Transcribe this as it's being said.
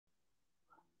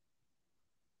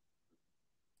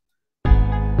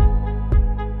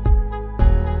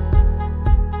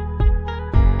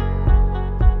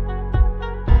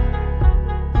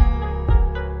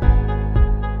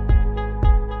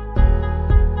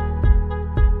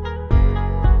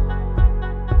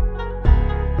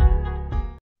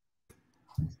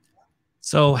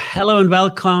So hello and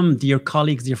welcome, dear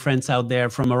colleagues, dear friends out there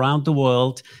from around the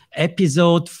world,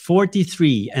 episode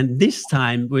 43. And this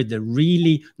time with a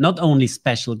really, not only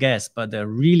special guest, but a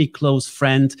really close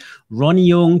friend, Rony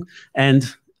Jung. And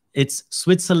it's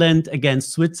Switzerland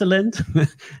against Switzerland.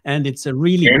 And it's a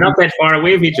really... They're not that far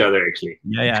away from each other, actually.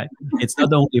 Yeah. It's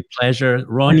not only a pleasure.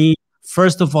 Rony,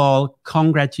 first of all,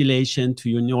 congratulations to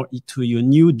your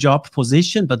new job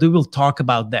position, but we will talk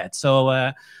about that.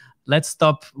 So, let's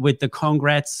stop with the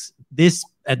congrats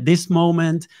at this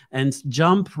moment and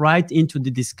jump right into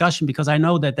the discussion, because I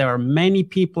know that there are many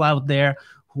people out there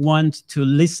who want to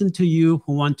listen to you,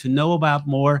 who want to know about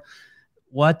more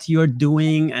what you're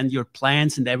doing and your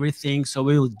plans and everything. So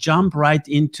we'll jump right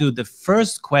into the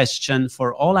first question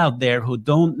for all out there who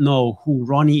don't know who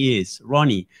Rony is.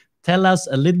 Rony, tell us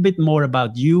a little bit more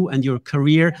about you and your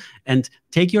career, and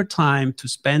take your time to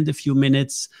spend a few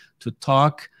minutes to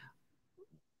talk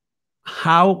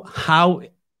how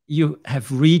you have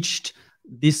reached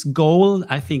this goal.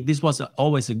 I think this was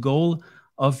always a goal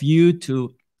of you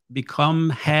to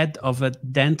become head of a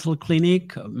dental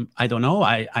clinic. I don't know.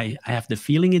 I have the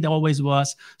feeling it always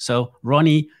was. So,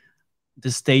 Rony, the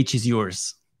stage is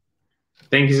yours.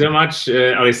 Thank you so much,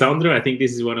 Alessandro. I think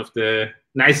this is one of the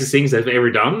nicest things I've ever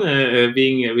done,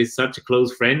 being with such a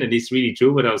close friend. And it's really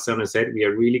true what Alessandro said. We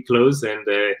are really close, and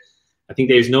I think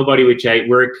there's nobody which I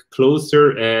work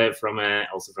closer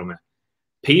also from a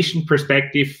patient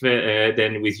perspective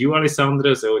than with you,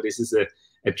 Alessandro. So this is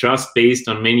a trust based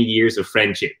on many years of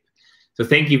friendship. So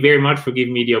thank you very much for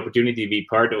giving me the opportunity to be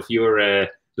part of your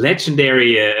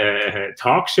legendary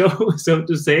talk show, so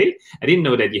to say. I didn't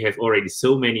know that you have already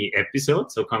so many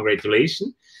episodes, so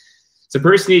congratulations. So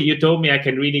personally, you told me I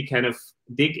can really kind of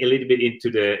dig a little bit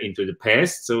into the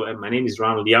past. So my name is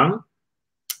Rony Jung.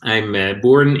 I'm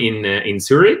born in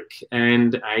Zurich,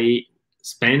 and I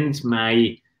spent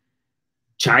my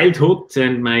childhood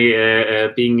and my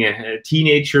being a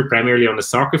teenager primarily on the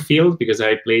soccer field, because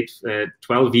I played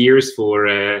 12 years for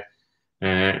a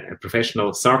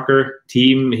professional soccer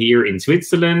team here in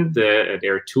Switzerland.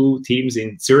 There are two teams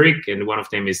in Zurich, and one of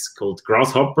them is called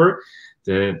Grasshopper.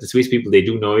 The Swiss people, they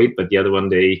do know it, but the other one,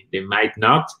 they might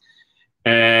not.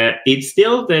 It's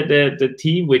still the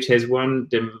team which has won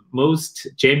the most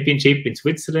championship in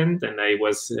Switzerland, and I'm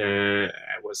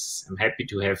happy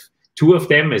to have two of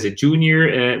them as a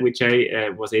junior, which I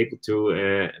was able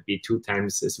to be 2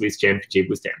 times a Swiss championship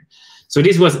with them. So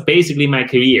this was basically my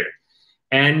career.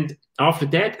 And after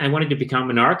that, I wanted to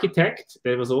become an architect.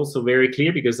 That was also very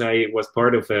clear, because I was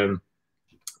part of the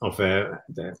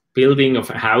building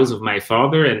of a house of my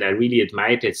father, and I really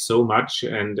admired it so much.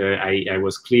 And I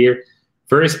was clear,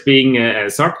 first being a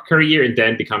soccer career and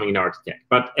then becoming an architect.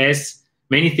 But as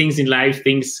many things in life,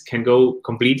 things can go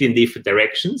completely in different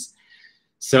directions.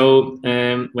 So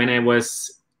when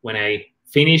I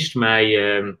finished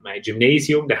my my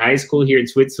gymnasium, the high school here in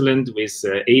Switzerland, with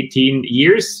 18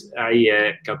 years,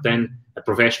 I got then a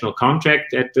professional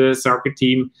contract at the soccer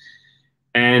team.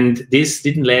 And this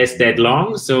didn't last that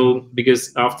long. So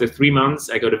because after 3 months,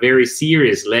 I got a very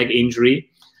serious leg injury,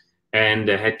 and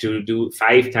I had to do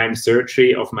 5 times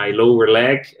surgery of my lower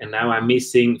leg. And now I'm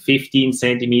missing 15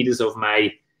 centimeters of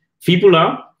my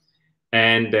fibula.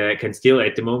 And can still,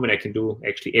 at the moment, I can do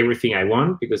actually everything I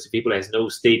want, because the fibula has no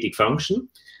static function.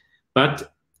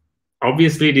 But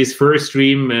obviously, this first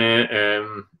dream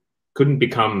couldn't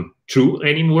become true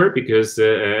anymore, because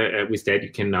with that,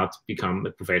 you cannot become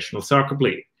a professional soccer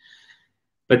player.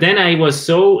 But then I was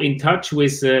so in touch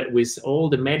with all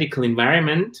the medical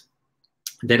environment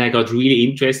that I got really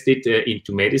interested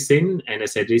into medicine. And I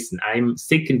said, listen, I'm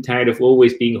sick and tired of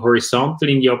always being horizontal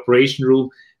in the operation room.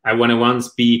 I want to once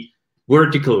be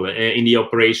vertical in the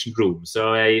operation room.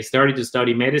 So I started to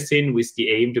study medicine with the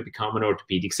aim to become an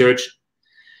orthopedic surgeon.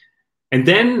 And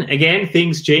then again,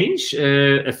 things change.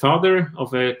 A father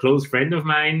of a close friend of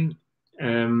mine,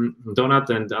 Donat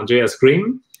and Andreas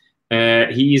Grimm,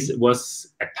 he was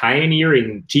a pioneer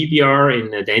in GBR,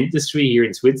 in dentistry here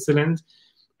in Switzerland.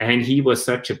 And he was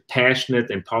such a passionate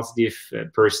and positive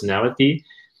personality.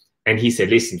 And he said,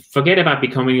 listen, forget about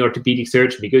becoming an orthopedic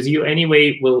surgeon, because you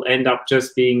anyway will end up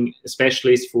just being a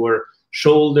specialist for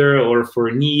shoulder or for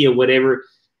knee or whatever.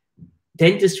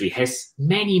 Dentistry has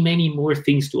many, many more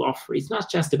things to offer. It's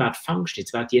not just about function.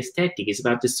 It's about the aesthetic. It's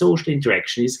about the social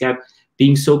interaction. It's about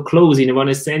being so close in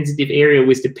a sensitive area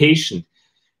with the patient.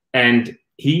 And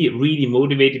he really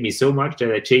motivated me so much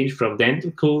that I changed from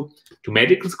dental school to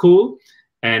medical school.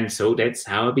 And so that's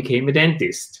how I became a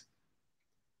dentist.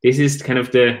 This is kind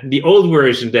of the old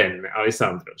version then,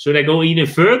 Alessandro. Should I go even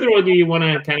further, or do you want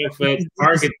to kind of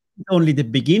target only the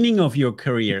beginning of your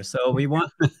career. So we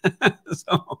want,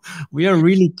 so we are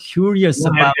really curious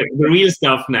about the real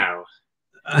stuff now.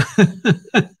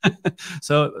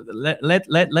 So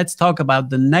let's talk about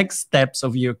the next steps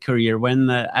of your career. When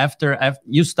after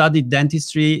you studied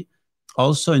dentistry,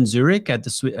 also in Zurich at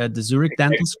the Zurich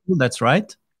Dental School. That's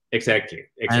right. Exactly.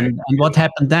 And what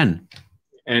happened then?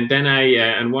 And then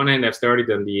on one hand, I've started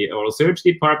on the oral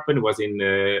surgery department. Was in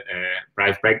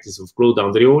private practice of Claude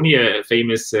Andreoni, a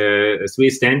famous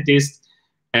Swiss dentist.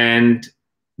 And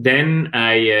then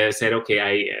I said, okay,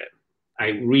 I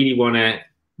really want to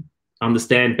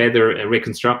understand better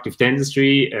reconstructive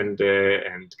dentistry and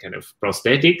kind of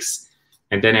prosthetics.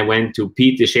 And then I went to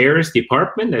Peter Scherer's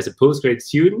department as a postgrad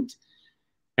student.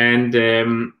 And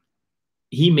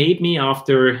he made me,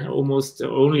 after almost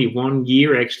only 1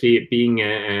 year actually being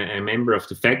a member of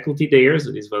the faculty there.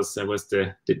 So this was, I was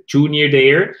the junior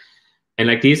there. And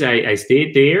like this, I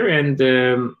stayed there. And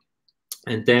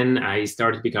then I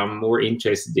started to become more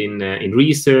interested in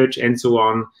research and so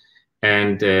on.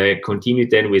 And continued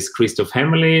then with Christoph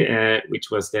Hämmerle, which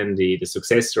was then the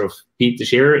successor of Peter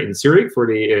Scherer in Zurich for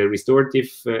the restorative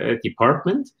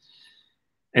department.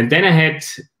 And then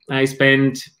I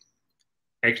spent,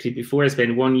 actually before I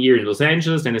spent 1 year in Los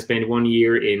Angeles, then I spent 1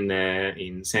 year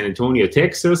in San Antonio,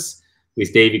 Texas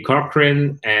with David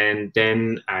Cochran. And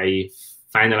then I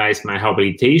finalized my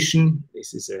habilitation.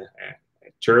 This is a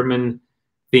German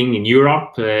thing in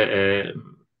Europe.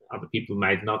 Other people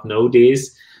might not know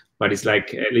this, but it's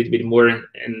like a little bit more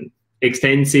an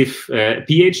extensive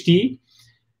PhD.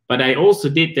 But I also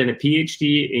did then a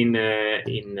PhD in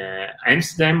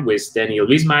Amsterdam with Daniel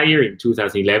Wiesmeyer in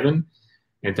 2011.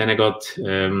 And then I got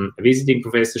a visiting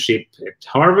professorship at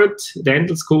Harvard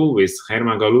Dental School with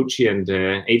Hermann Gallucci and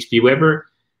H.P. Weber.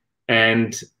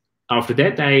 And after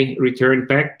that, I returned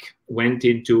back, went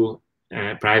into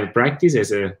private practice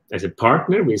as a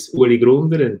partner with Uli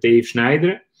Grunder and Dave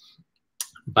Schneider.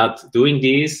 But doing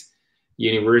this,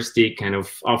 university kind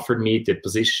of offered me the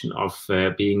position of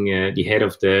being the head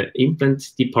of the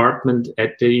implant department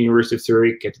at the University of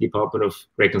Zurich, at the Department of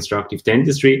Reconstructive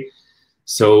Dentistry.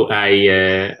 So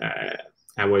I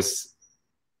was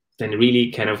then really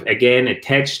kind of again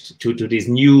attached to this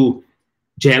new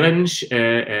challenge,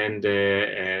 and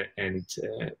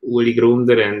Uli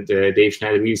Grunder and Dave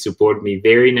Schneider really supported me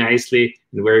very nicely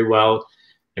and very well.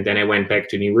 And then I went back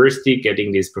to university,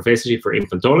 getting this professorship for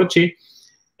implantology.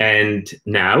 And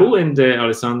now, and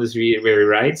Alessandra's very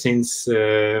right, since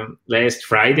last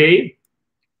Friday,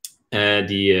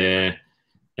 the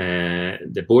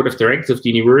board of directors of the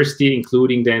university,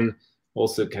 including then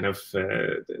also kind of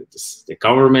the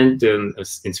government in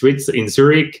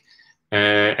Zurich,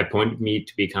 appointed me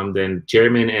to become then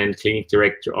chairman and clinic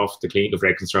director of the Clinic of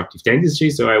Reconstructive Dentistry.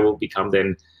 So I will become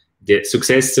then the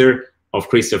successor of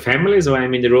Christoph Hämmerle. So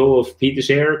I'm in the role of Peter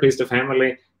Scherer, Christoph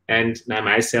Hämmerle, and now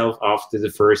myself after the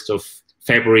 1st of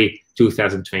February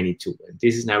 2022. And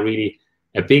this is now really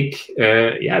a big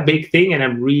thing, and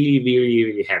I'm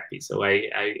really happy. So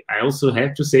I also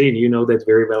have to say, and you know that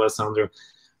very well, Alessandro,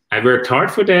 I worked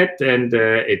hard for that, and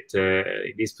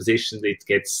in this position it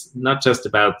gets not just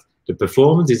about the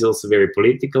performance, it's also very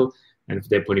political, and from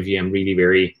that point of view I'm really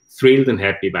very thrilled and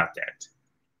happy about that.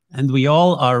 And we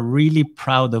all are really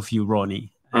proud of you, Rony.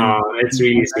 Oh, that's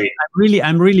really sweet.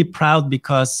 I'm really proud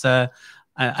because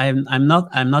I'm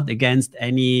not against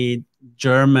any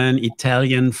German,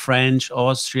 Italian, French,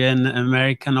 Austrian,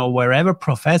 American, or wherever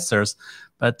professors,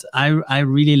 but I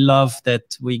really love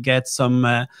that we get some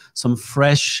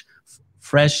fresh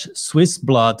Swiss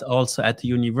blood also at the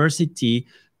university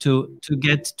to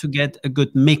get a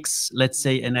good mix. Let's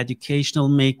say an educational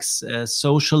mix, a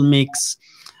social mix.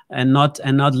 And not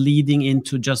leading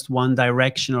into just one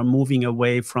direction or moving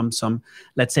away from some,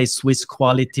 let's say, Swiss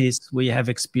qualities we have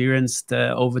experienced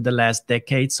over the last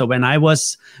decade. So when I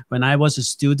was a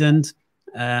student,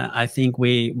 I think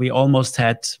we almost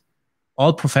had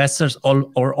all professors,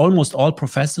 or almost all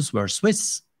professors were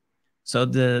Swiss. So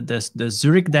the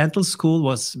Zurich Dental School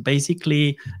was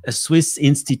basically a Swiss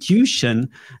institution,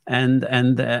 and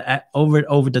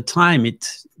over the time it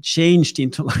changed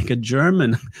into like a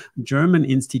German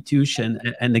institution.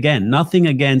 And again, nothing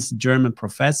against German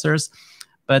professors,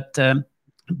 but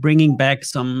bringing back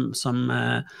some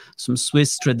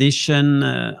Swiss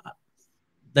tradition.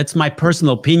 That's my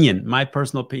personal opinion.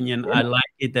 Yeah. I like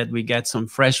it that we get some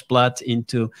fresh blood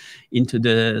into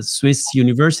the Swiss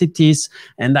universities.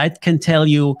 And I can tell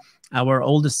you, our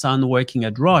oldest son working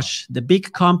at Roche, the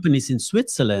big companies in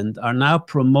Switzerland are now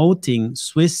promoting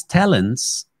Swiss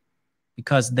talents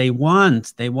because they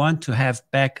want to have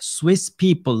back Swiss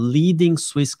people leading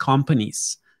Swiss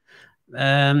companies.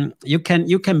 you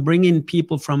can bring in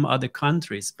people from other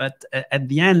countries, but at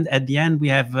the end we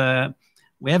have a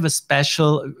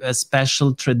special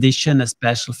tradition, a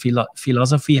special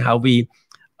philosophy, how we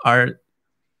are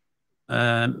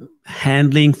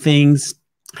handling things,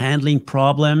 handling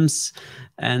problems,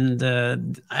 and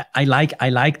I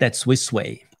like that Swiss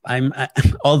way.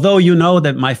 Although you know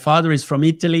that my father is from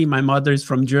Italy, my mother is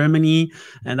from Germany,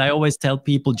 and I always tell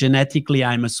people genetically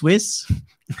I'm a Swiss.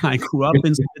 I grew up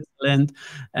in Switzerland,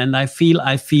 and I feel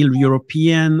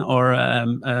European, or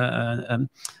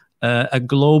a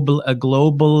global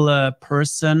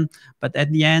person. But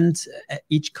at the end,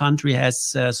 each country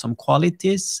has some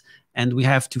qualities, and we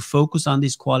have to focus on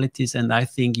these qualities. And I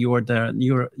think you're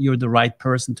the right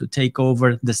person to take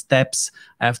over the steps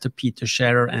after Peter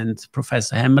Scherer and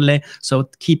Professor Hämmerle. So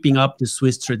keeping up the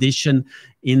Swiss tradition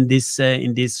in this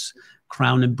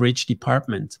Crown and Bridge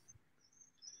department.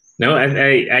 No, and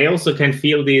I also can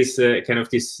feel this kind of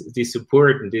this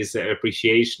support and this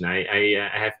appreciation. I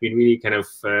have been really kind of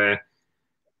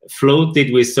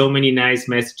floated with so many nice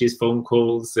messages, phone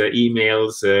calls,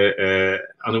 emails,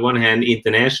 on the one hand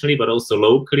internationally, but also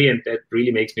locally, and that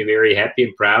really makes me very happy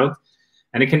and proud.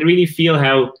 And I can really feel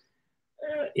how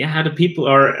the people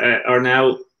are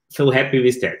now so happy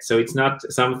with that. So it's not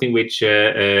something which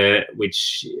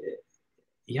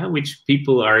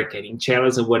people are getting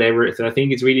jealous or whatever. So I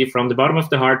think it's really from the bottom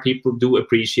of the heart, people do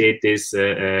appreciate this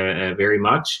very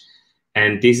much.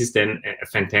 And this is then a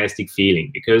fantastic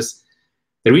feeling, because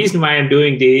the reason why I'm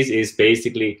doing this is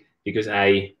basically because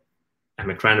I'm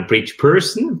a Crown and Bridge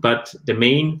person, but the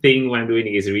main thing what I'm doing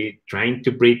is really trying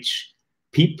to bridge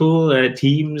people,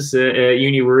 teams,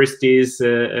 universities,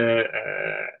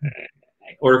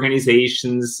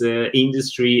 organizations,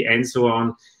 industry, and so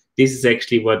on. This is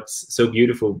actually what's so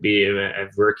beautiful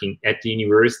working at the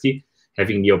university,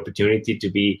 having the opportunity to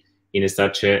be in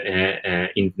such a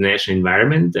international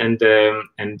environment, and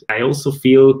I also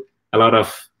feel a lot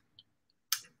of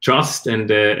trust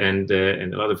and a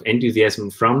lot of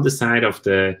enthusiasm from the side of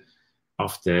the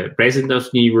president of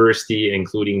the university,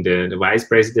 including the vice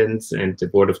presidents and the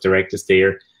board of directors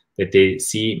there, that they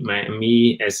see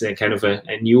me as a kind of a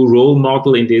new role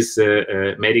model in this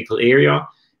medical area.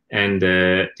 And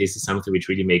this is something which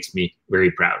really makes me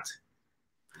very proud.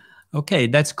 Okay,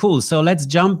 that's cool. So let's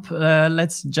jump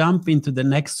into the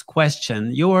next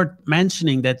question. You were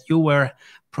mentioning that you were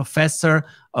professor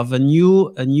of a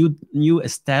new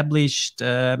established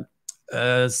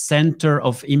center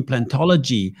of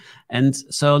implantology. And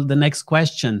so the next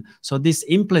question, so this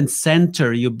implant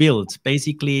center you built,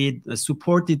 basically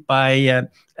supported by,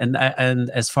 and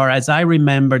as far as I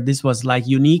remember, this was like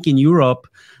unique in Europe,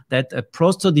 that a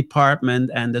prosto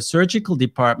department and the surgical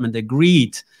department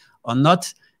agreed on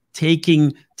not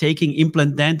taking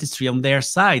implant dentistry on their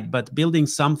side, but building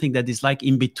something that is like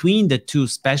in between the two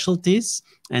specialties.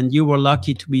 And you were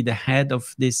lucky to be the head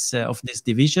of this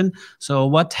division. So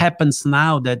what happens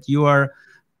now that you are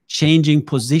changing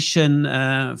position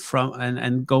from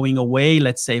and going away,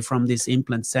 let's say, from this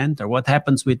implant center? What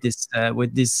happens with this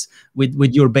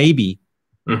with your baby?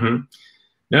 Mm-hmm.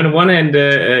 Now, on the one hand,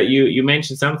 you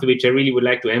mentioned something which I really would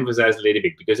like to emphasize a little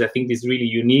bit, because I think this is really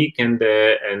unique, and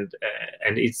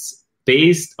it's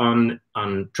based on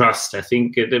trust. I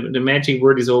think the magic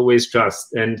word is always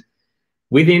trust. And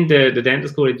within the dental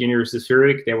school at the University of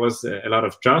Zurich, there was a lot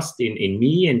of trust in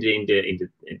me and in the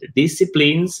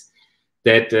disciplines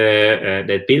that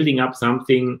building up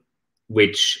something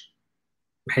which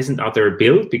hasn't other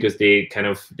built, because they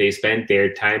spent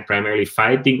their time primarily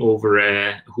fighting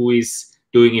over who is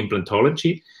doing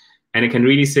implantology. And I can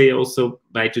really say also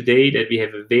by today that we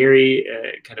have a very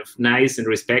kind of nice and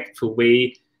respectful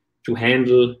way to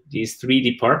handle these three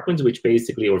departments, which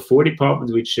basically, or four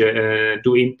departments, which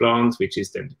do implants, which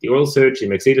is the oral surgery,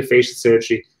 maxillofacial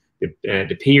surgery,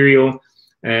 the perio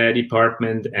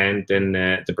department, and then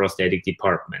the prosthetic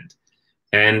department.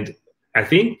 And I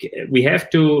think we have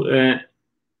to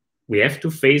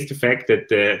face the fact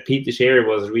that Peter Scherer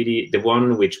was really the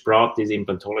one which brought this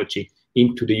implantology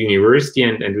into the university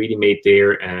and really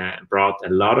brought a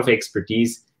lot of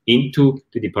expertise into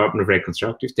the Department of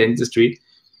Reconstructive Dentistry.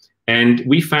 And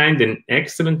we find an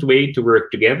excellent way to work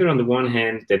together. On the one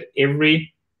hand, that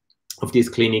every of these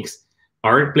clinics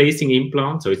are placing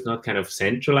implants, so it's not kind of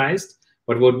centralized.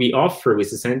 But what we offer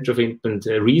with the Center of Implant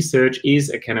Research is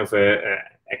a kind of a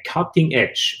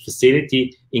cutting-edge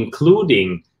facility,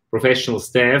 including professional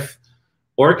staff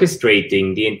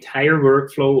orchestrating the entire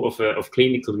workflow of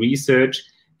clinical research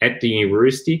at the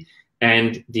university.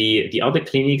 And the other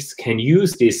clinics can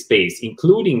use this space,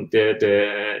 including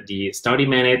the study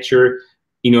manager,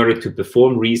 in order to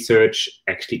perform research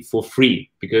actually for free,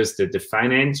 because the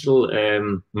financial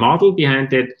model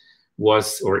behind that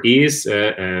was or is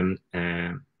a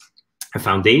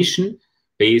foundation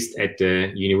based at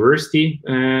the University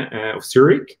of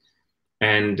Zurich.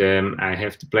 And I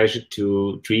have the pleasure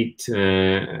to treat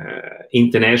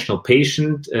international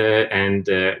patients, and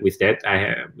with that,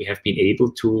 we have been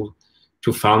able to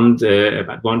fund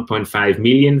about 1.5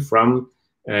 million from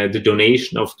the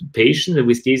donation of the patient. And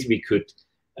with this, we could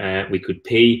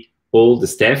pay all the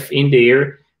staff in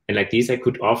there, and like this, I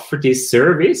could offer this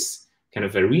service, kind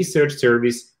of a research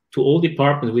service, to all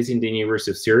departments within the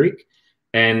University of Zurich.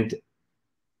 And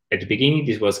at the beginning,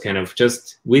 this was kind of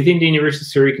just within the University of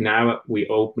Zurich. Now we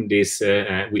open this,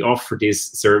 we offer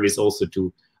this service also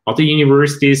to other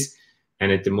universities.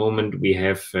 And at the moment, we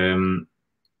have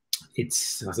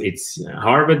it's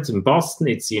Harvard in Boston,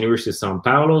 it's the University of São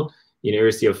Paulo,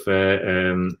 University of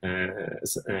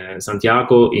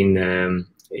Santiago in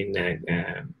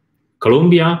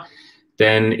Colombia.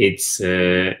 Then it's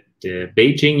the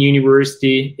Beijing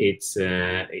University. It's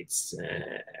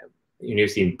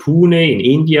University in Pune in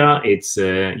India. It's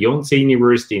Yonsei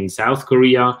University in South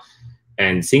Korea,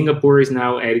 and Singapore is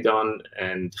now added on,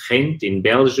 and Ghent in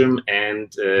Belgium,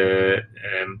 and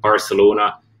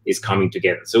Barcelona is coming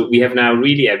together. So we have now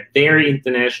really a very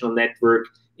international network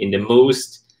in the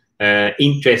most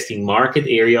interesting market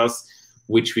areas,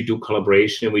 which we do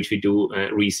collaboration, in which we do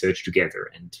research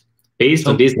together. And based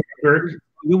on this network,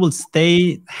 you will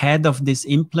stay head of this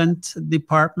implant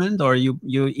department, or you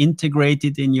integrate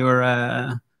it in your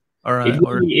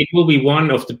it will be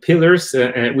one of the pillars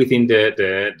within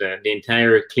the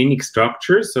entire clinic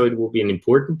structure. So it will be an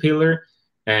important pillar.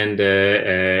 And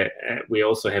we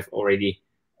also have already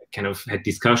kind of had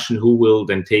discussion who will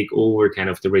then take over kind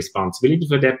of the responsibility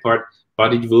for that part,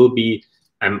 but it will be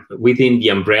within the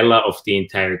umbrella of the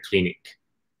entire clinic.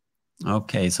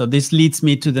 Okay, so this leads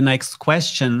me to the next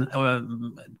question.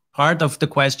 Part of the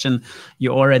question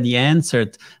you already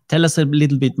answered. Tell us a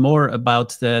little bit more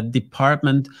about the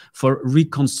Department for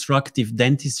Reconstructive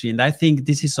Dentistry. And I think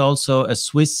this is also a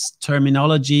Swiss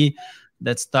terminology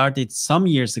that started some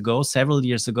years ago, several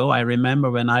years ago. I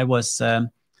remember when I was,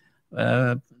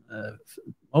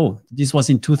 this was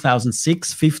in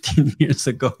 2006, 15 years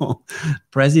ago,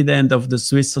 president of the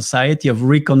Swiss Society of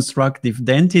Reconstructive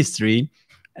Dentistry.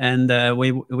 And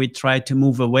we try to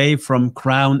move away from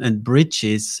crown and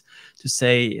bridges to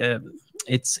say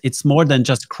it's more than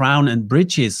just crown and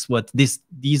bridges. What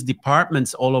these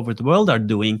departments all over the world are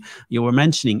doing. You were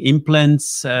mentioning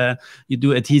implants. You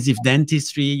do adhesive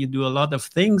dentistry. You do a lot of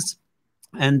things.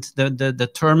 And the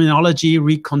terminology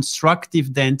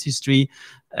reconstructive dentistry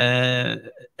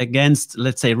against,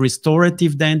 let's say,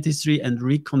 restorative dentistry and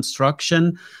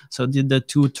reconstruction. So the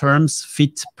two terms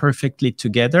fit perfectly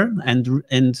together.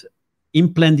 And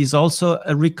implant is also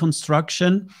a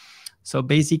reconstruction. So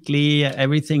basically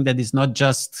everything that is not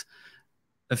just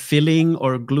a filling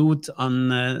or glued on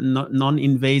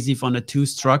non-invasive on a tooth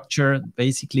structure,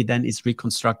 basically then is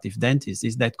reconstructive dentist.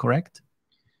 Is that correct?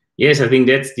 Yes, I think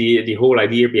that's the whole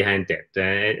idea behind that.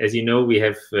 As you know, we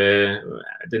have, the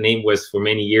name was for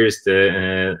many years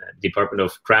the Department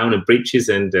of Crown and Bridges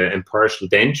and Partial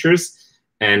Dentures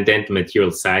and Dental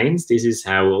Material Science. This is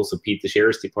how also Peter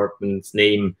Scherer's department's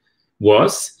name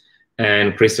was.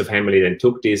 And Christoph Hemmerle then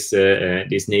took this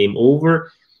name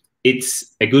over.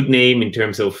 It's a good name in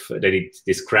terms of that it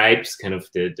describes kind of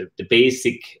the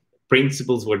basic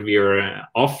principles what we are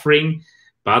offering,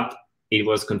 but it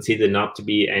was considered not to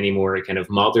be any more kind of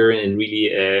modern and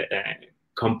really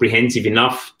comprehensive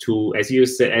enough to, as you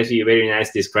very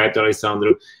nicely described,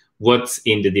 Alessandro, what's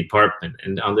in the department.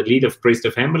 And on the lead of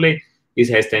Christoph Hemmerle, this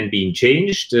has then been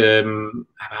changed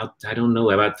about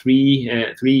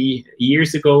 3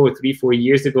 years ago or 4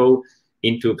 years ago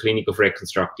into a clinic of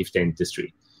reconstructive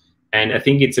dentistry. And I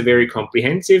think it's a very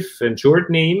comprehensive and short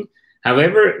name.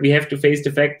 However, we have to face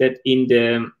the fact that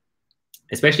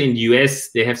especially in the US,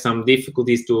 they have some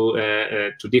difficulties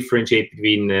to differentiate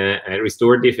between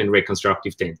restorative and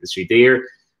reconstructive dentistry. There,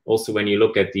 also when you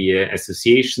look at the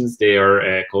associations, they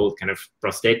are called kind of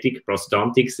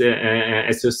prosthodontics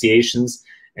associations,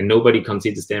 and nobody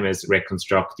considers them as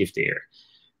reconstructive there.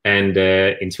 And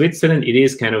in Switzerland,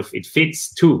 it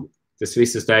fits to the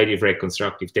Swiss Society of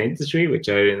Reconstructive Dentistry, which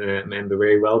I remember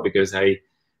very well because I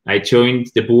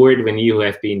joined the board when you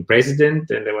have been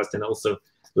president, and I was then also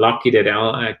lucky that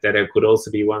I could also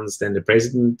be once then the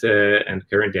president, and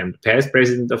currently I'm the past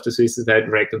president of the Swiss Society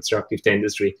of Reconstructive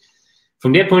Dentistry.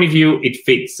 From that point of view, it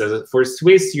fits. So for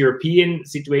Swiss European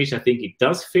situation, I think it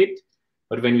does fit.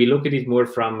 But when we look at it more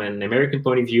from an American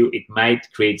point of view, it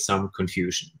might create some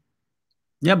confusion.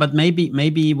 Yeah, but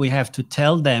maybe we have to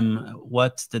tell them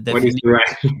what the definition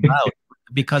is about,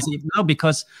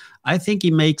 because I think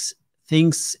it makes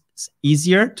things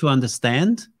easier to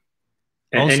understand.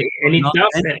 Also,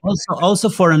 also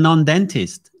for a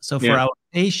non-dentist. So for our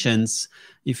patients,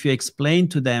 if you explain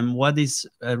to them what is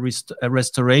a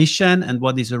restoration and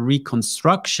what is a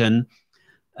reconstruction,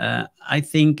 I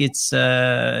think it's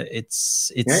a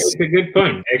good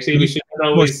point. Actually, we should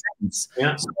always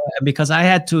so, because I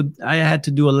had to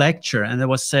do a lecture, and I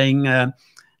was saying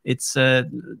it's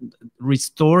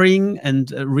restoring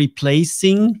and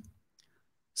replacing.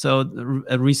 So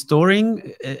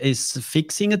restoring is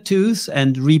fixing a tooth,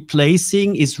 and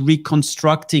replacing is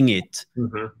reconstructing it.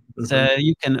 So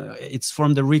it's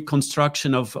from the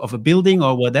reconstruction of a building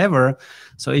or whatever.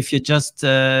 So if you just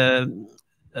do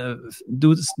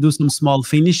some small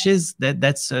finishes,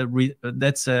 that's a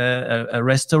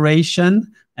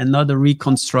restoration and not a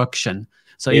reconstruction.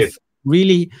 So if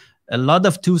really a lot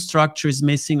of tooth structure is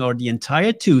missing, or the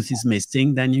entire tooth is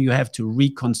missing, then you have to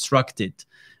reconstruct it.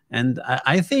 And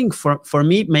I think for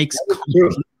me, it makes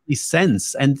completely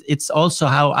sense. And it's also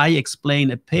how I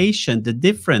explain a patient the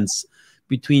difference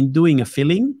between doing a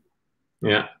filling,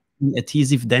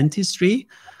 adhesive dentistry,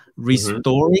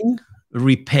 restoring,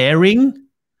 repairing,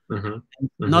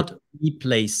 not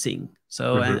replacing.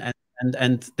 So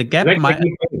and the gap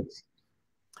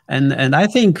and I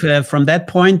think from that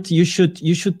point you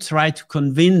should try to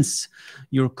convince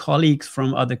your colleagues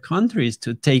from other countries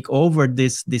to take over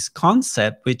this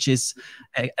concept, which is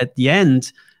at the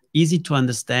end easy to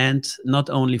understand, not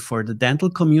only for the dental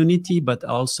community but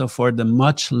also for the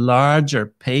much larger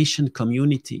patient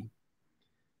community.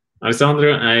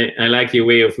 Alessandro, I like your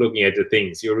way of looking at the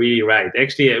things. You're really right.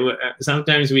 Actually,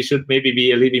 sometimes we should maybe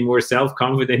be a little bit more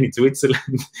self-confident in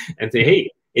Switzerland and say, hey,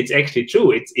 it's actually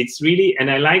true. It's really, and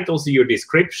I liked also your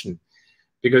description,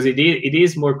 because it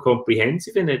is more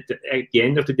comprehensive, and at the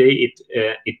end of the day,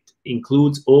 it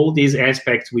includes all these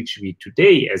aspects which we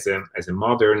today, as a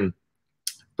modern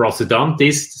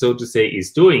prosthodontist, so to say,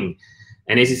 is doing.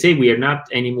 And as you say, we are not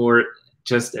anymore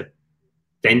just a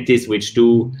dentist which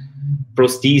do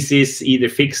prosthesis, either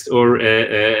fixed or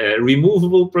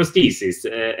removable prosthesis,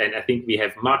 and I think we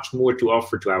have much more to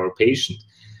offer to our patient.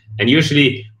 And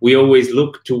usually we always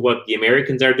look to what the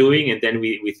Americans are doing, and then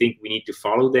we think we need to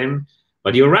follow them.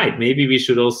 But you're right, maybe we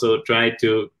should also try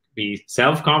to be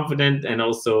self-confident and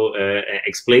also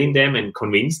explain them and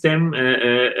convince them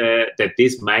that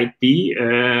this might be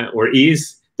or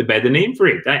is the better name for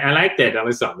it. I like that,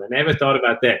 Alessandro. I never thought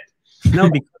about that.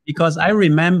 No, because I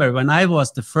remember when I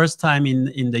was the first time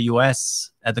in the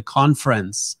US at the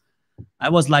conference, I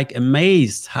was like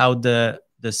amazed how the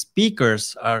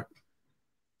speakers are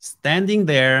standing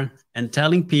there and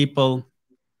telling people,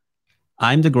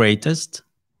 I'm the greatest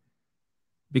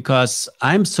because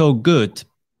I'm so good.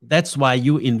 That's why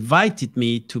you invited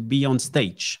me to be on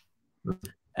stage.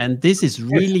 And this is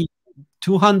really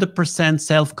 200%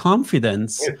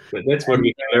 self-confidence. Yes, that's what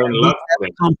we can learn a lot.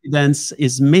 Self-confidence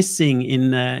is missing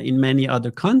in many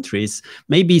other countries.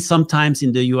 Maybe sometimes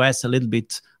in the US a little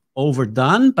bit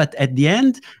overdone, but at the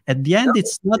end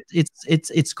it's not.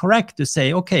 It's correct to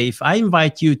say, okay, if I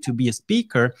invite you to be a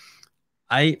speaker,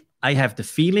 I have the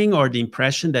feeling or the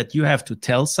impression that you have to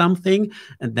tell something,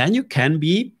 and then you can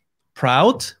be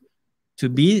proud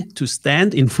to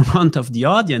stand in front of the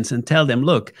audience and tell them,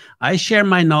 look, I share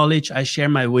my knowledge, I share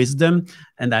my wisdom,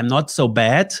 and I'm not so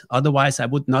bad. Otherwise, I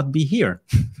would not be here.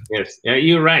 Yes,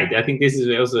 you're right. I think this is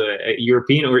also a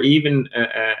European or even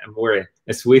more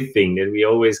a Swiss thing, that we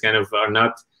always kind of are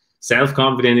not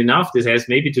self-confident enough. This has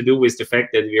maybe to do with the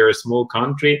fact that we are a small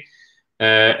country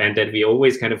and that we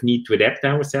always kind of need to adapt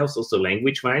ourselves, also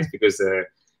language-wise, because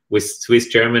with Swiss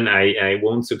German, I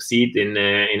won't succeed in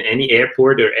any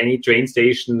airport or any train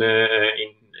station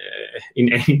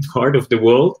in any part of the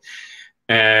world.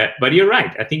 But you're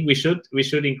right. I think we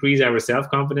should increase our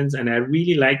self-confidence, and I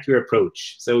really liked your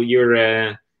approach. So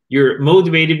you're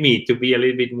motivated me to be a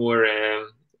little bit more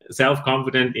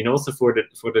self-confident, and also for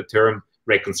the term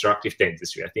reconstructive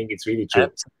dentistry. I think it's really true.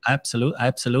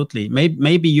 Absolutely.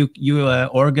 Maybe you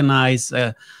organize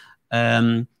a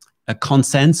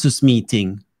consensus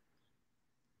meeting.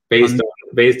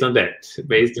 Based on that.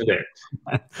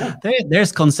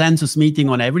 There's consensus meeting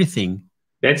on everything.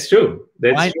 That's true.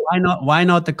 Why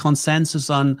not the consensus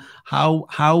on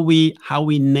how we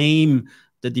name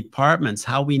the departments,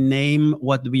 how we name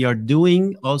what we are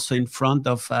doing, also in front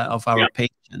of our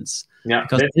patients. Yeah,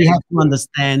 because they have to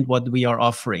understand what we are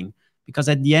offering. Because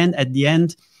at the end,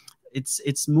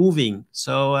 it's moving.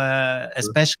 So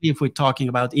especially if we're talking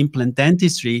about implant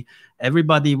dentistry,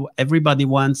 everybody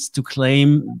wants to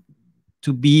claim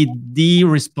to be the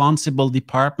responsible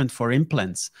department for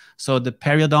implants. So the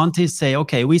periodontists say,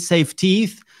 okay, we save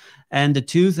teeth, and the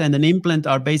tooth and an implant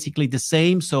are basically the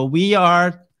same. So we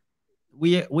have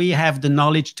the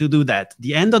knowledge to do that.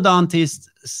 The endodontist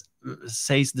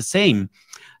says the same.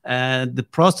 The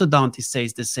prosthodontist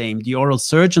says the same. The oral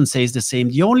surgeon says the same.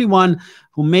 The only one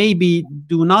who maybe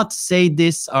do not say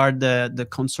this are the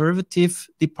conservative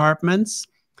departments.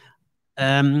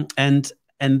 And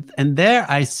there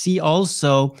I see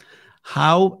also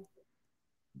how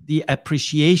the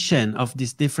appreciation of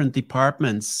these different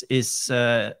departments is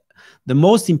the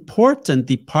most important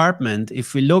department.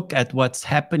 If we look at what's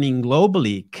happening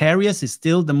globally, caries is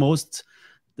still the most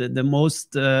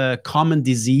common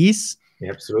disease.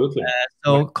 Absolutely.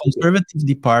 So conservative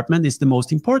department is the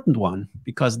most important one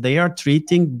because they are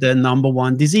treating the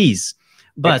 #1 disease.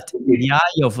 But in the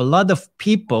eye of a lot of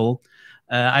people,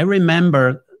 I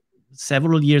remember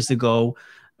several years ago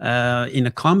in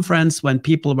a conference when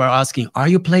people were asking, are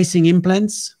you placing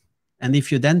implants? And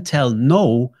if you then tell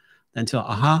no, then tell,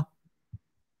 aha,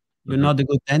 you're not a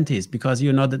good dentist because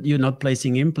you're not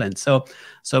placing implants. So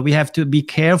we have to be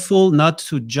careful not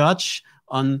to judge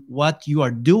on what you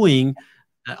are doing,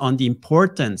 on the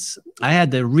importance. I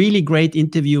had a really great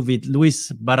interview with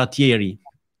Luis Baratieri,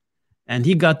 and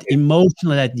he got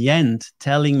emotional at the end,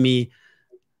 telling me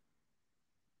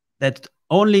that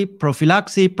only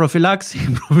prophylaxis.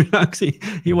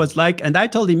 He was like, and I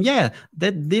told him, yeah,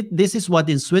 this is what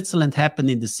in Switzerland happened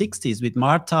in the 60s with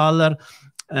Marthaler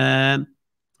and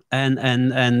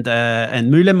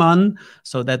Müllemann,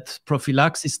 so that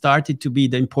prophylaxis started to be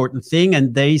the important thing,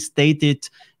 and they stated,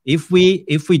 if we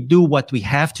do what we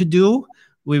have to do,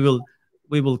 we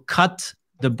will cut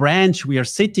the branch we are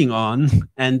sitting on,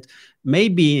 and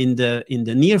maybe in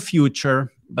the near future,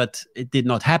 but it did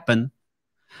not happen.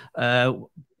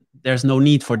 There's no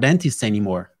need for dentists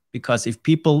anymore, because if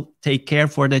people take care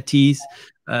for their teeth,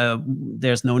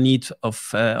 there's no need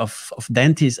of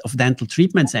dental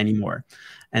treatments anymore.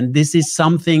 And this is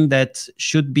something that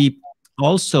should be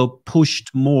also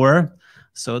pushed more.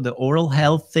 So the oral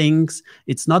health things,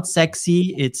 it's not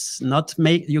sexy.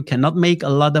 You cannot make a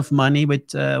lot of money with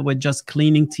just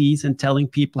cleaning teeth and telling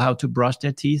people how to brush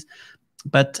their teeth.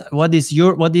 But what is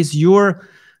your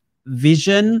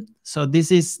vision? So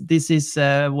this is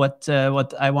what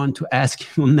I want to ask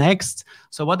you next.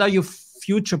 So what are your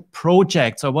future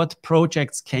projects, or what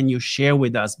projects can you share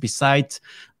with us besides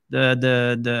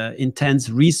the intense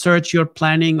research you're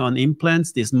planning on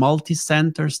implants, these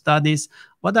multi-center studies?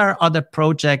 What are other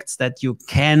projects that you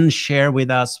can share with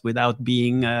us without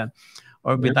being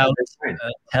without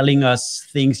telling us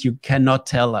things you cannot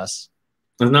tell us?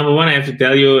 Well, number one, I have to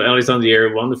tell you, Alessandro,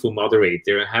 you're a wonderful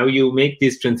moderator. How you make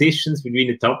these transitions between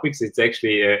the topics, it's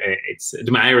actually it's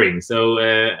admiring. So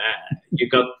you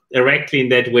got directly in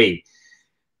that way.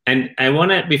 And I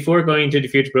want to, before going to the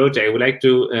future project, I would like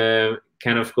to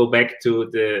kind of go back to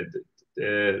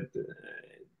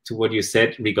to what you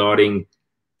said regarding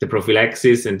the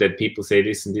prophylaxis, and that people say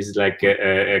this and this is like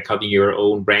cutting your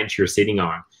own branch you're sitting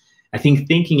on. I think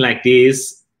thinking like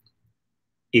this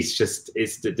is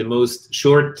the most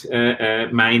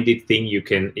short-minded thing you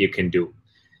can do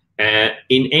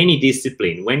in any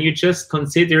discipline. When you just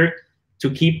consider to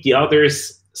keep the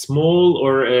others small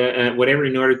or whatever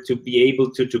in order to be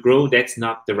able to grow, that's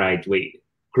not the right way.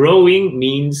 Growing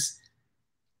means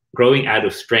growing out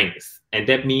of strength, and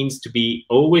that means to be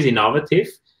always innovative.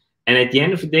 And at the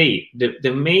end of the day,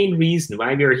 the main reason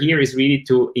why we are here is really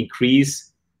to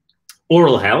increase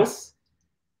oral health.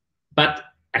 But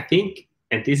I think,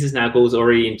 and this is now goes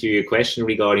already into your question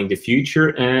regarding the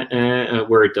future,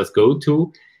 where it does go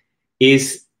to,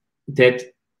 is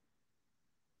that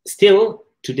still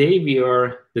today we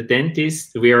are the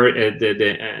dentists, we are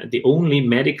the only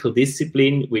medical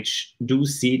discipline which do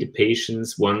see the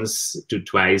patients once to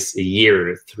twice a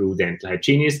year through dental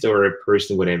hygienist or a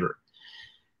person, whatever.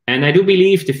 And I do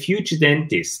believe the future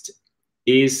dentist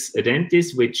is a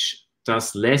dentist which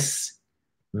does less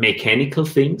mechanical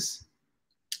things.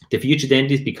 The future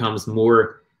dentist becomes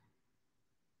more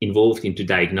involved into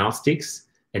diagnostics,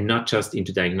 and not just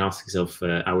into diagnostics of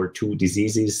our two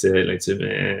diseases, let's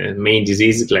say main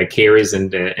diseases like caries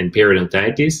and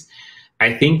periodontitis.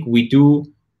 I think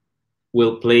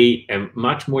will play a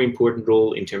much more important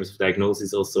role in terms of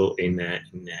diagnosis also in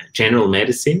general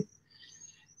medicine,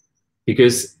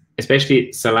 because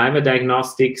especially saliva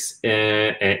diagnostics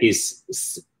is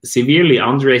severely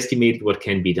underestimated what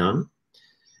can be done.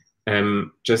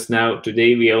 Just now,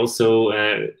 today, we also,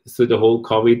 through the whole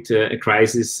COVID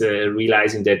crisis,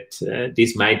 realizing that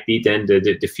this might be then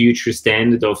the future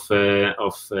standard of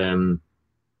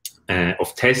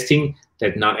testing,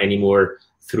 that not anymore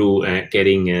through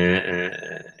getting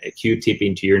a Q-tip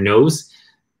into your nose,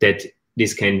 that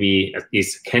this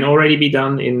can already be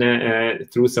done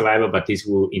through saliva, but this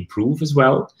will improve as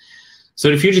well. So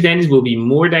the future dentist will be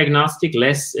more diagnostic,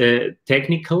 less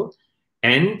technical,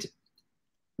 and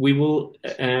we will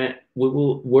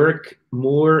work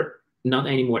more, not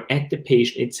anymore at the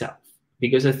patient itself,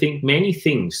 because I think many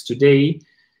things today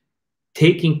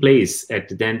taking place at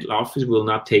the dental office will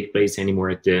not take place anymore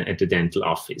at the dental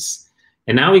office.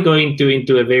 And now we go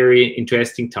into a very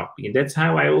interesting topic, and that's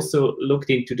how I also looked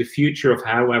into the future of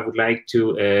how I would like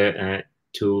to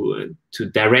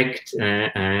direct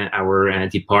our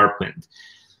department,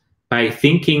 by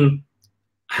thinking,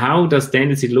 how does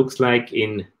dentistry looks like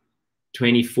in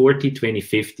 2040,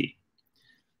 2050?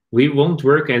 We won't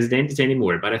work as dentists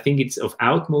anymore, but I think it's of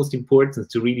utmost importance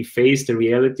to really face the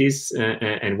realities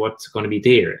and what's going to be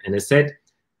there. And I said,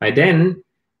 by then,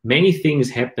 many things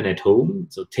happen at home.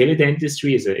 So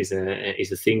teledentistry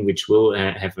is a thing which will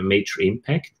have a major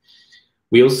impact.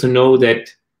 We also know that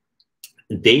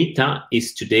data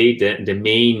is today the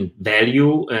main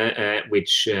value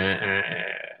which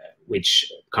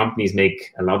companies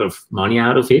make a lot of money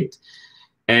out of it.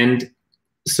 And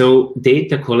so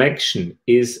data collection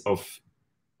is of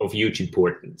huge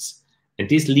importance. And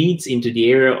this leads into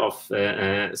the area of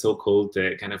so-called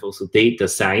kind of also data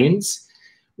science,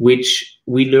 which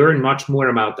we learn much more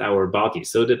about our body.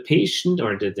 So the patient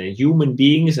or the human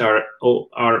beings are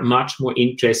much more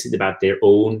interested about their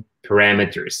own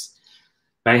parameters.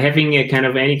 By having a kind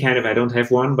of I don't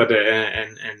have one, but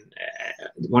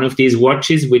one of these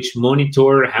watches which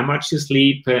monitor how much you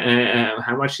sleep,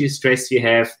 how much stress you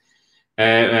have,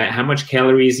 how much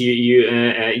calories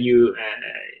you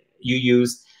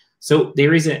use. So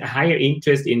there is a higher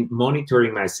interest in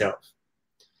monitoring myself.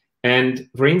 And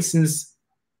for instance,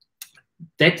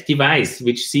 that device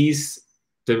which sees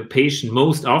the patient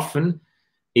most often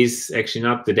is actually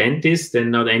not the dentist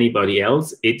and not anybody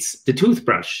else, it's the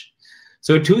toothbrush.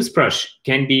 So a toothbrush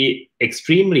can be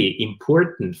extremely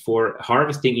important for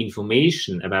harvesting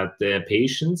information about the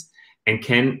patients, and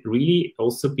can really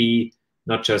also be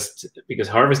not just, because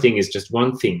harvesting is just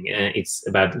one thing, it's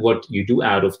about what you do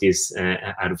out of this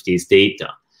data.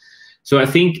 So I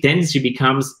think dentistry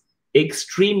becomes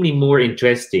extremely more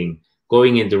interesting,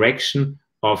 going in direction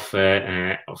of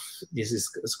this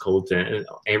is called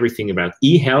everything about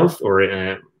e-health, or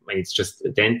it's just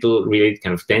dental related,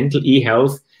 kind of dental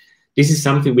e-health. This is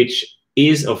something which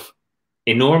is of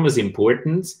enormous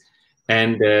importance,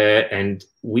 and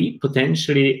we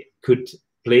potentially could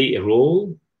play a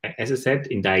role, as I said,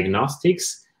 in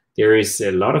diagnostics. There is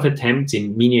a lot of attempts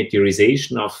in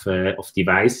miniaturization of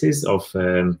devices, of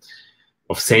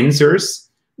sensors,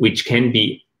 which can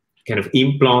be kind of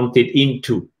implanted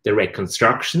into the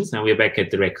reconstructions. Now we're back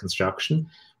at the reconstruction,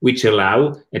 which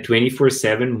allow a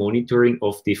 24/7 monitoring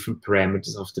of different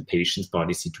parameters of the patient's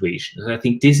body situation. And I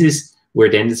think this is where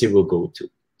dentistry will go to.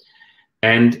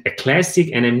 And a classic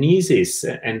anamnesis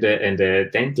and a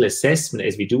dental assessment,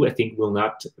 as we do, I think will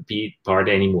not be part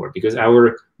anymore, because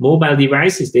our mobile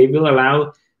devices, they will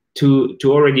allow to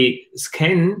already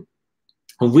scan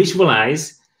or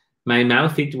visualize my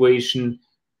mouth situation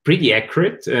pretty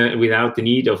accurate without the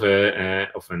need of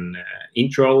an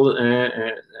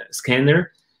intraoral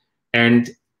scanner. And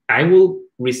I will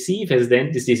receive as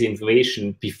dentist this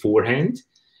information beforehand.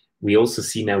 We also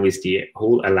see now with the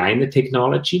whole aligner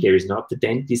technology, there is not the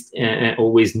dentist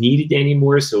always needed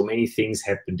anymore. So many things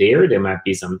happen there. There might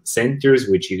be some centers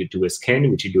which you do a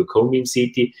scan, which you do a cone beam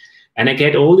CT. And I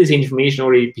get all this information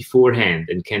already beforehand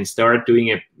and can start doing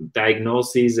a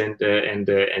diagnosis and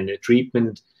a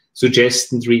treatment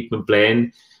suggestion, treatment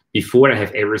plan before I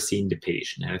have ever seen the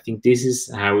patient. And I think this is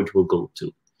how it will go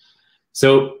to.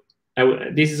 So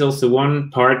this is also one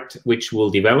part which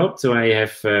will develop. So I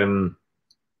have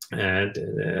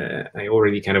I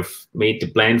already kind of made the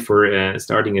plan for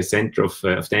starting a center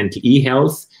of dental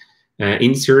e-health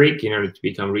in Zurich in order to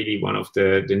become really one of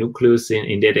the nucleus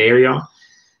in that area.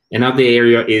 Another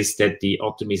area is that the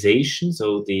optimization,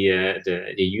 so the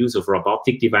use of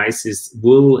robotic devices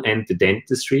will enter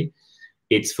dentistry.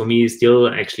 It's, for me, still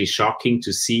actually shocking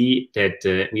to see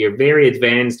that we are very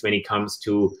advanced when it comes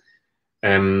to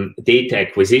data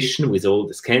acquisition with all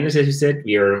the scanners, as you said.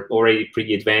 We are already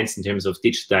pretty advanced in terms of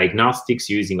digital diagnostics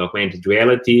using augmented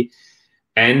reality.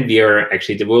 And we are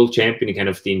actually the world champion kind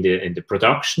of in the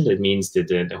production. That means that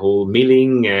the whole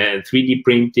milling, 3D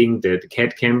printing, the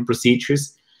CAD/CAM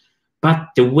procedures. But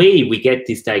the way we get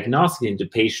this diagnostic into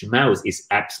patient mouth is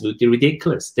absolutely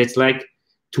ridiculous. That's like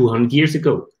 200 years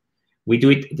ago. We do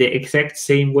it the exact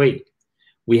same way.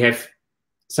 We have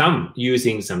some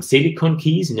using some silicone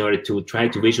keys in order to try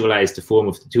to visualize the form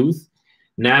of the tooth.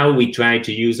 Now we try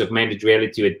to use augmented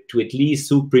reality to at least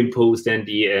superimpose then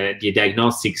the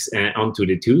diagnostics onto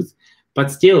the tooth. But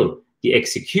still, the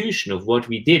execution of what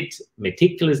we did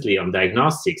meticulously on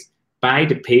diagnostics by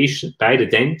the patient, by the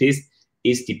dentist,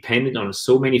 is dependent on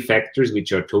so many factors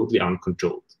which are totally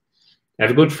uncontrolled. I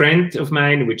have a good friend of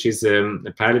mine, which is a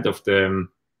pilot of the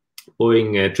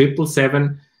Boeing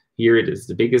 777. Here it is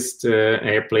the biggest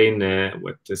airplane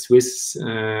what the Swiss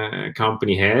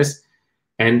company has.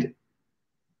 And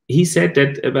he said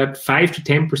that about 5 to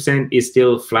 10% is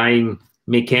still flying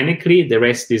mechanically. The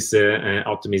rest is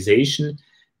optimization.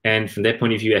 And from that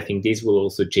point of view, I think this will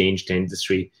also change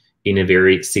dentistry in a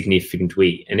very significant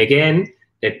way. And again,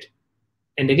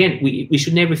 we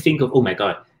should never think of, oh my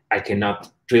God, I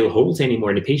cannot drill holes anymore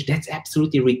in the patient. That's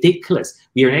absolutely ridiculous.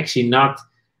 We are actually not,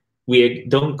 we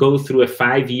don't go through a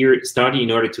 5-year study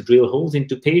in order to drill holes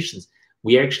into patients.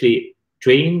 We actually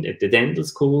trained at the dental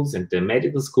schools and the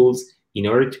medical schools in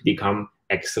order to become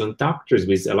excellent doctors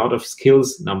with a lot of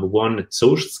skills. Number one,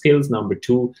 social skills. Number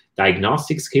two,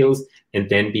 diagnostic skills. And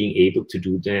then being able to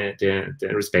do the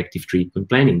respective treatment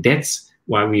planning. That's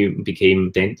why we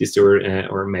became dentists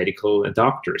or medical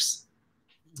doctors.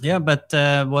 Yeah, but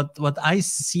what I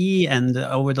see, and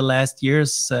over the last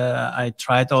years, I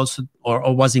tried also,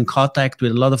 or was in contact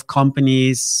with a lot of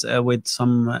companies with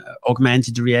some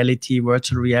augmented reality,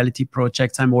 virtual reality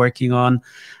projects I'm working on,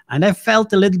 and I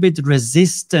felt a little bit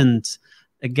resistant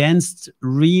against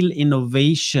real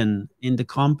innovation in the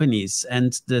companies.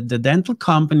 And the dental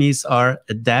companies are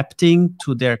adapting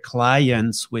to their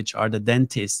clients, which are the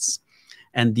dentists.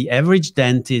 And the average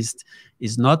dentist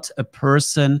is not a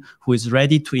person who is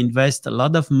ready to invest a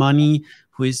lot of money,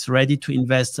 who is ready to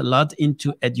invest a lot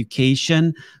into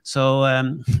education.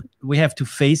 So we have to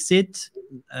face it.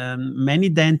 Many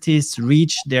dentists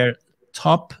reach their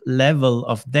top level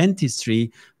of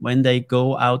dentistry when they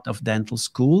go out of dental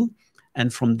school.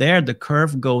 And from there, the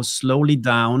curve goes slowly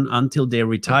down until they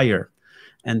retire.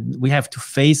 And we have to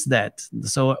face that.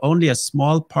 So only a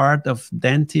small part of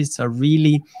dentists are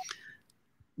really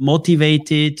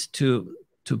motivated to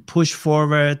push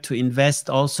forward, to invest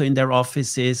also in their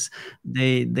offices.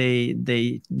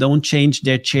 They don't change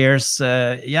their chairs.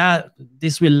 Yeah,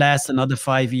 this will last another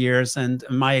 5 years, and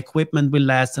my equipment will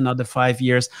last another 5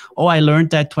 years. Oh, I learned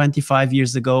that 25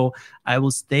 years ago. I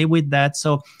will stay with that.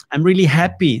 So I'm really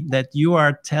happy that you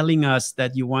are telling us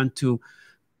that you want to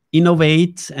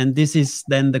innovate. And this is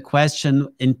then the question.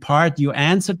 In part, you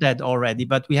answered that already,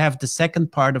 but we have the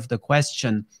second part of the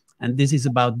question. And this is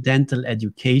about dental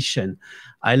education.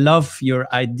 I love your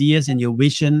ideas and your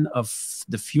vision of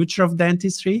the future of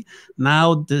dentistry.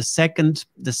 Now, the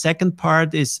second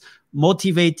part is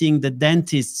motivating the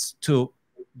dentists to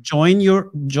join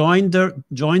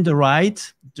the ride,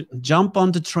 jump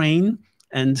on the train,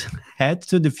 and head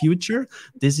to the future.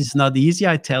 This is not easy,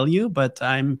 I tell you, but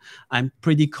I'm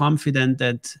pretty confident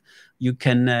that you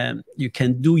can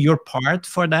do your part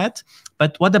for that.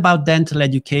 But what about dental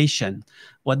education?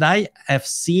 What I have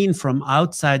seen from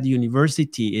outside the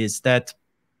university is that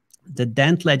the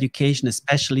dental education,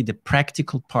 especially the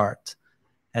practical part,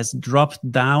 has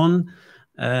dropped down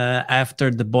after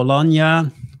the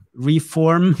Bologna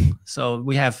reform. So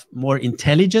we have more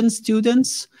intelligent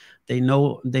students. They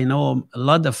know a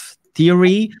lot of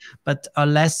theory, but are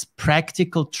less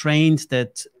practical trained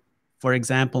that, for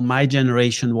example, my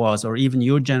generation was, or even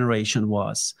your generation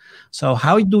was. So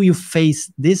how do you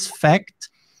face this fact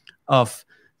of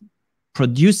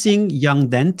producing young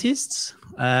dentists?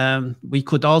 We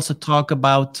could also talk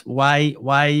about why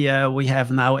we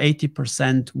have now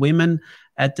 80% women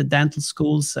at the dental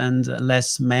schools and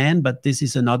less men, but this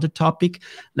is another topic.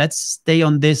 Let's stay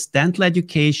on this dental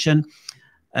education.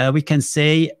 We can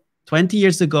say 20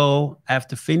 years ago,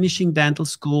 after finishing dental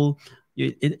school,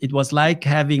 it was like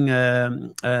having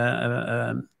an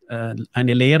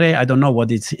Lehre. I don't know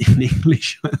what it's in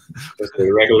English. Just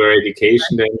a regular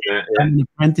education, then an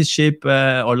apprenticeship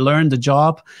or learn the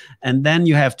job, and then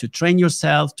you have to train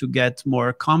yourself to get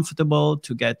more comfortable,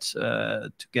 to get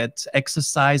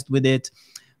exercised with it.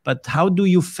 But how do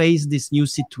you face this new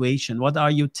situation? What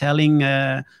are you telling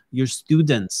your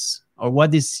students, or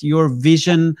what is your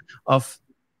vision of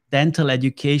dental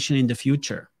education in the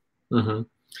future? Mm-hmm.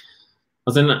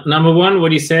 So number one,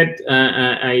 what you said,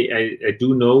 I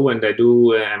do know, and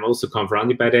I'm also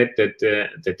confronted by that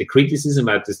the criticism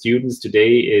about the students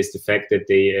today is the fact that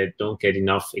they don't get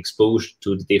enough exposure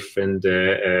to the different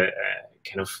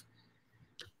kind of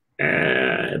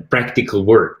practical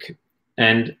work.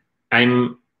 And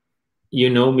I'm you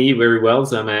know me very well,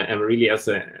 so I'm really,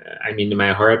 I'm in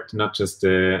my heart, not just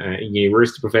a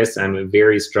university professor. I'm a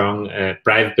very strong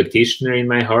private practitioner in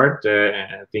my heart.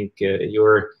 I think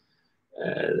you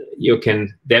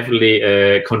can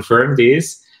definitely confirm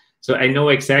this. So I know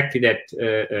exactly that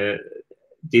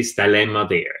this dilemma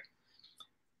there.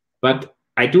 But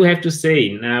I do have to say,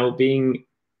 now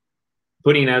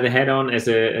putting now the head on as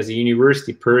a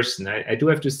university person, I do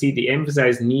have to see the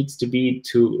emphasis needs to be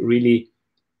to really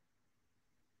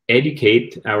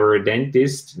educate our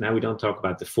dentists. Now we don't talk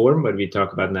about the form, but we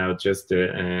talk about now just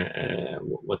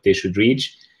what they should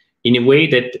reach in a way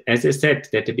that, as I said,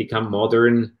 that they become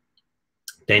modern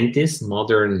dentists,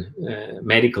 modern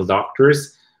medical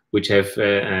doctors, which have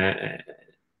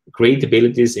great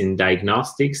abilities in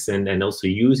diagnostics and also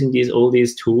using all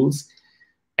these tools.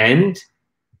 And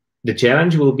the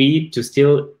challenge will be to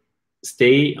still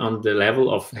stay on the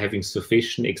level of having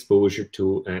sufficient exposure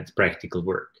to practical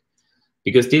work,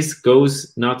 because this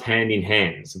goes not hand in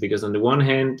hand. So because on the one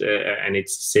hand, and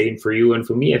it's the same for you and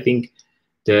for me, I think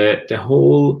the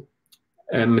whole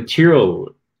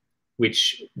material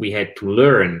which we had to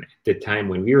learn at the time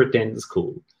when we were at dental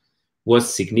school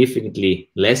was significantly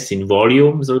less in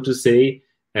volume, so to say,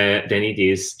 than it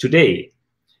is today,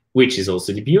 which is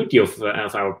also the beauty of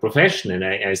our profession. And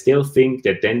I still think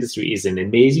that dentistry is an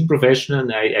amazing profession,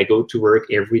 and I go to work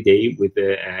every day with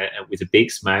a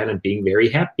big smile and being very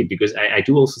happy, because I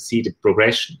do also see the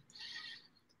progression.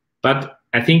 But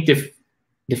I think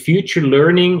the future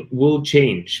learning will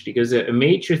change, because a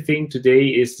major thing today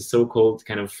is the so-called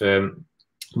kind of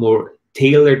more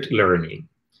tailored learning.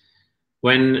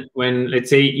 When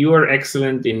let's say you are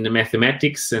excellent in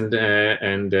mathematics and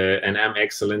I'm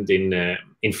excellent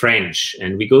in French,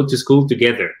 and we go to school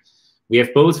together, we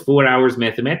have both 4 hours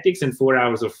mathematics and 4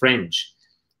 hours of French,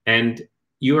 and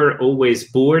you're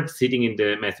always bored sitting in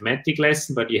the mathematics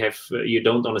lesson, but you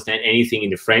don't understand anything in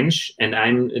the French, and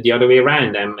I'm the other way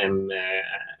around. I'm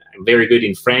very good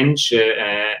in French,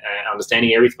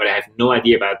 understanding everything, but I have no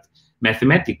idea about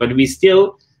mathematics. But we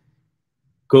still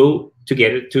go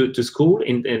together to school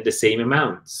in the same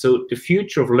amount. So the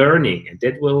future of learning, and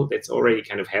that's already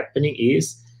kind of happening,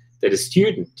 is that a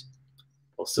student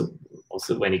also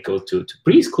when it goes to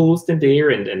preschools then there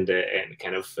and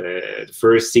kind of the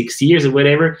first 6 years or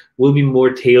whatever, will be more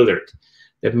tailored.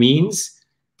 That means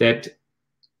that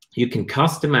you can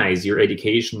customize your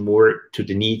education more to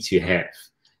the needs you have.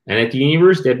 And at the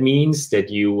university, that means that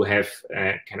you have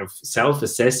kind of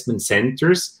self-assessment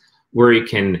centers where you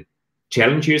can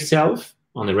challenge yourself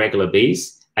on a regular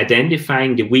basis,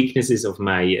 identifying the weaknesses of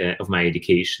my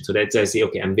education. So that's, I say,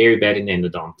 okay, I'm very bad in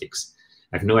endodontics.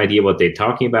 I have no idea what they're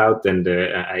talking about, and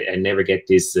I never get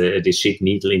this shit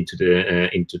needle into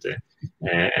the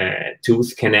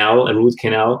tooth canal, a root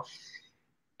canal.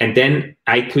 And then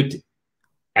I could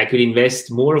invest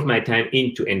more of my time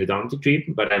into endodontic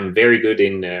treatment, but I'm very good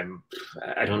in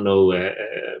I don't know,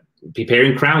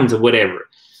 preparing crowns or whatever.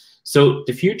 So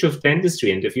the future of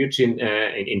dentistry and the future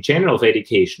in general of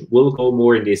education will go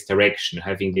more in this direction,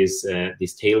 having this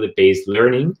tailor-based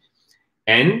learning.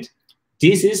 And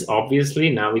this is obviously,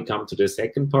 now we come to the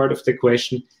second part of the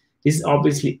question, this is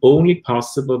obviously only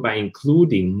possible by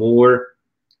including more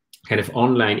kind of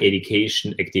online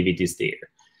education activities there.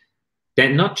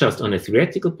 Then not just on a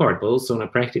theoretical part, but also on a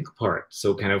practical part.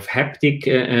 So kind of haptic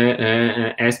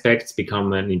aspects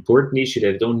become an important issue,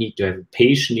 that I don't need to have a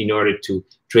patient in order to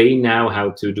train now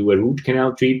how to do a root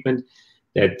canal treatment,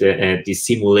 that the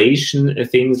simulation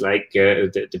things like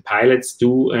the pilots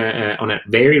do on a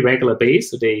very regular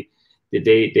basis. So they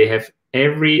have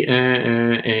every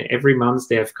month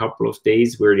they have a couple of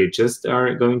days where they just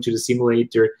are going to the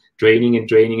simulator, training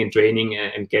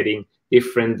and getting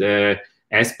different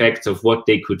aspects of what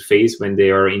they could face when they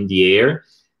are in the air.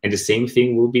 And the same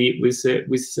thing will be with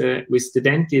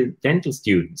the dental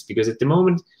students, because at the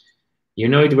moment, you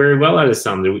know it very well,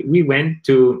 Alessandro, we went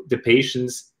to the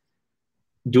patients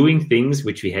doing things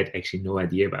which we had actually no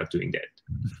idea about doing that.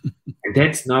 And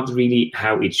that's not really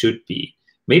how it should be.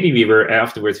 Maybe we were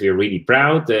really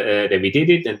proud that we did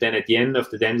it. And then at the end of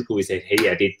the dental school, we said, hey,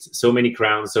 I did so many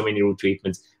crowns, so many root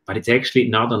treatments, but it's actually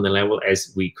not on the level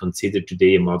as we consider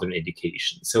today a modern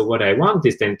education. So what I want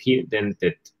is then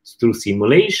that through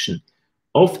simulation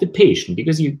of the patient,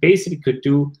 because you basically could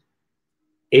do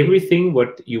everything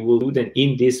what you will do then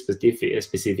in this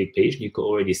specific patient, you could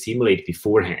already simulate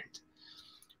beforehand.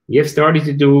 We have started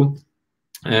to do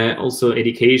also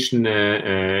education,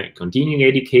 continuing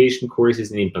education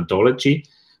courses in implantology,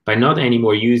 by not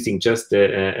anymore using just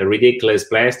a ridiculous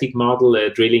plastic model,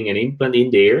 drilling an implant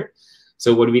in there.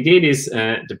 So what we did is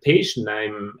the patient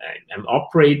I'm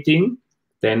operating,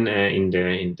 then in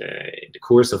the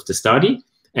course of the study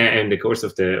and the course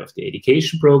of the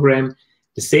education program.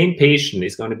 The same patient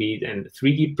is going to be then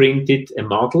 3D printed a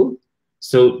model.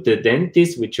 So the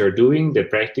dentists which are doing the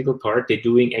practical part, they're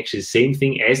doing actually the same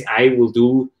thing as I will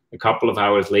do a couple of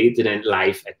hours later and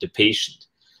live at the patient.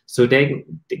 So they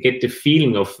get the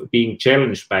feeling of being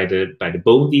challenged by the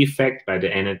bone defect, by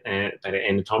the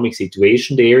anatomic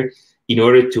situation there, in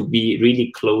order to be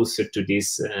really closer to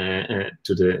this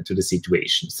to the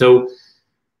situation. So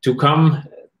to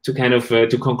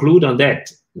conclude on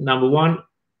that, number one,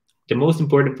 the most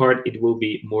important part, it will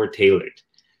be more tailored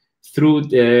through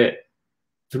the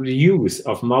use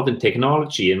of modern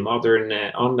technology and modern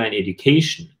online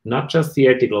education, not just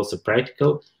theoretical, also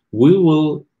practical. We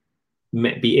will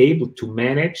be able to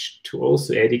manage to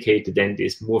also educate the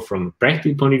dentist more from a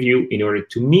practical point of view in order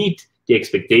to meet the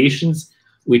expectations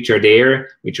which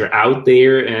are out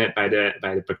there by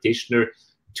the practitioner,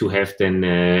 to have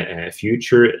then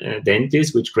future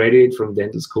dentists which graduate from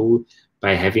dental school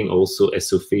by having also a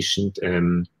sufficient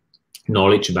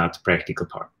knowledge about the practical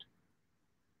part.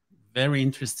 Very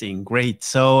interesting. Great.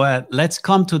 So let's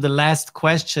come to the last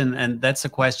question, and that's a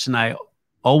question I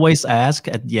always ask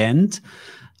at the end.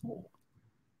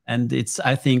 And it's,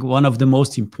 I think, one of the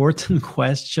most important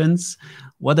questions.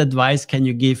 What advice can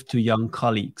you give to young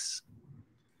colleagues?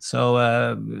 So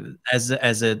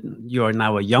you are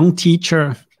now a young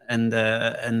teacher, and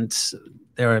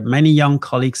there are many young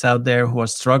colleagues out there who are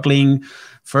struggling.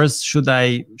 First, should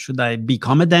I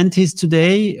become a dentist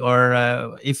today,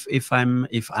 or if I'm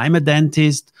a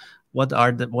dentist, what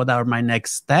are my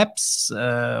next steps?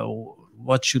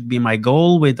 What should be my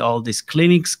goal with all these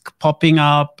clinics popping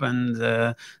up and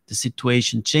the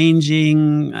situation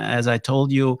changing? As I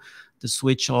told you, the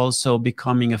switch also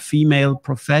becoming a female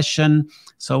profession.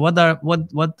 So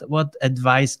what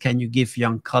advice can you give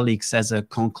young colleagues as a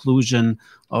conclusion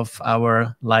of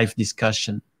our live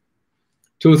discussion?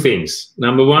 Two things.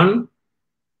 Number one,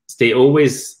 stay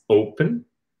always open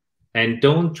and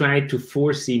don't try to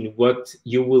foresee what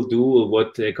you will do or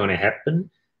what's going to happen.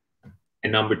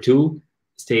 And number two,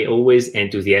 stay always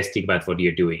enthusiastic about what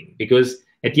you're doing, because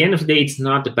at the end of the day, it's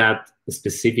not about a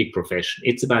specific profession.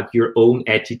 It's about your own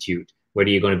attitude, whether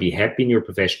you're going to be happy in your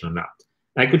profession or not.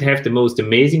 I could have the most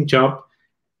amazing job,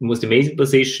 most amazing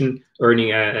position,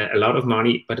 earning a lot of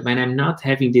money, but when I'm not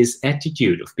having this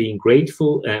attitude of being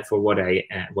grateful for what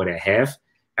I have,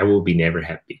 I will be never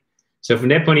happy. So from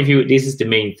that point of view, this is the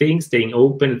main thing: staying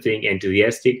open, staying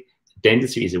enthusiastic.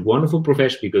 Dentistry is a wonderful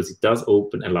profession because it does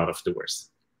open a lot of doors.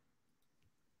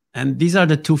 And these are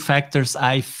the two factors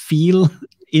I feel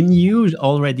in you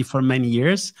already for many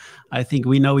years. I think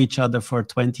we know each other for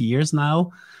 20 years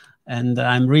now, and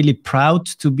I'm really proud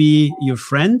to be your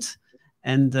friend.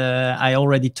 And I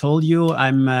already told you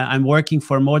I'm working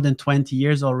for more than 20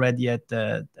 years already at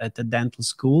the dental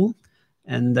school,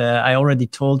 and I already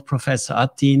told Professor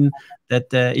Attin that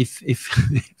if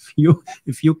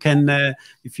you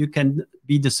can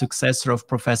be the successor of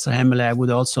Professor Hemmele, I would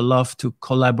also love to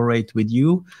collaborate with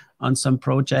you on some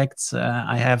projects.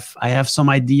 I have some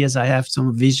ideas, I have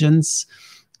some visions,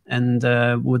 and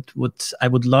I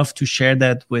would love to share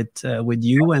that with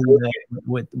you and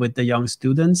with the young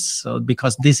students. So,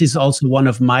 because this is also one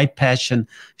of my passion,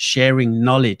 sharing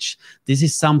knowledge. This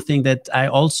is something that I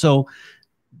also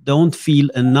don't feel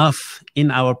enough in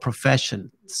our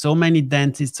profession. So many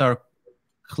dentists are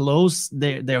closed,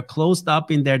 they're closed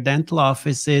up in their dental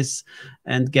offices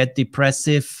and get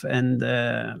depressive, and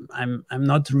I'm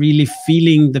not really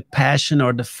feeling the passion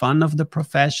or the fun of the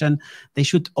profession. They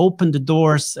should open the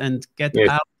doors and get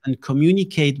out and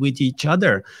communicate with each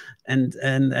other, and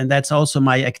that's also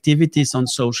my activities on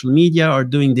social media or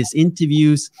doing these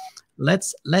interviews.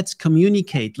 Let's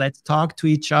communicate, let's talk to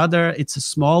each other. It's a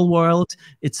small world,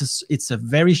 it's a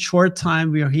very short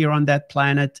time we are here on that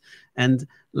planet, and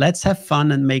let's have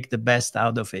fun and make the best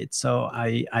out of it. So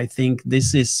I think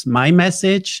this is my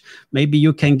message. Maybe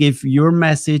you can give your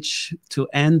message to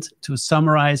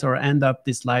summarize or end up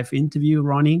this live interview,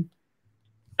 Rony.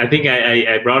 I think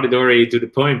I brought it already to the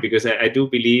point, because I do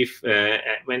believe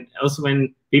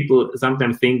when people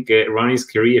sometimes think Rony's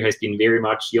career has been very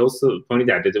much, he also pointed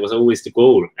out that it was always the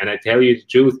goal. And I tell you the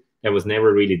truth, that was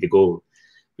never really the goal.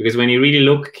 Because when you really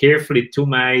look carefully to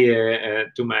my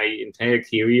entire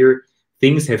career,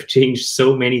 things have changed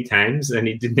so many times, and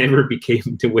it never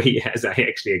became the way as I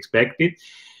actually expected.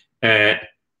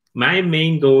 My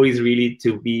main goal is really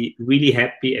to be really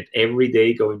happy at every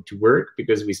day going to work,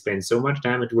 because we spend so much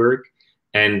time at work,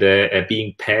 and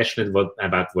being passionate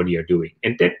about what you're doing.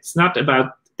 And that's not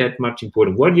about that much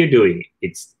important what you're doing.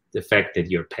 It's the fact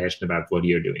that you're passionate about what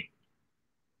you're doing.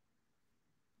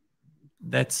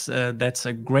 That's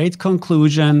a great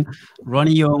conclusion.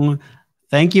 Rony Jung,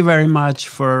 thank you very much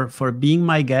for being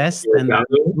my guest, and I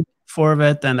look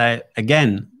forward. And I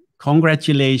again,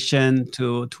 congratulations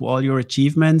to all your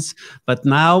achievements. But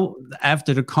now,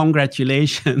 after the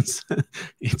congratulations,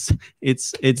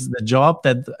 it's the job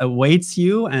that awaits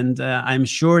you, and I'm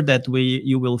sure that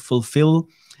you will fulfill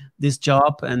this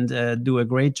job and do a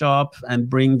great job and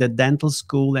bring the dental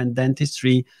school and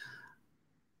dentistry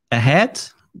ahead.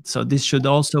 So this should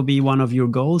also be one of your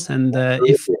goals. And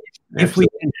if we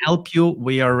can help you,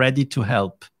 we are ready to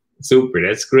help. Super.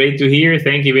 That's great to hear.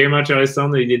 Thank you very much,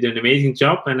 Alessandro. You did an amazing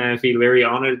job, and I feel very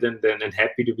honored and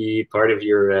happy to be part of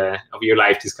your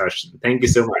live discussion. Thank you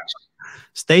so much.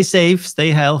 Stay safe, stay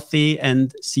healthy,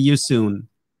 and see you soon.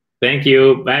 Thank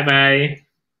you. Bye-bye.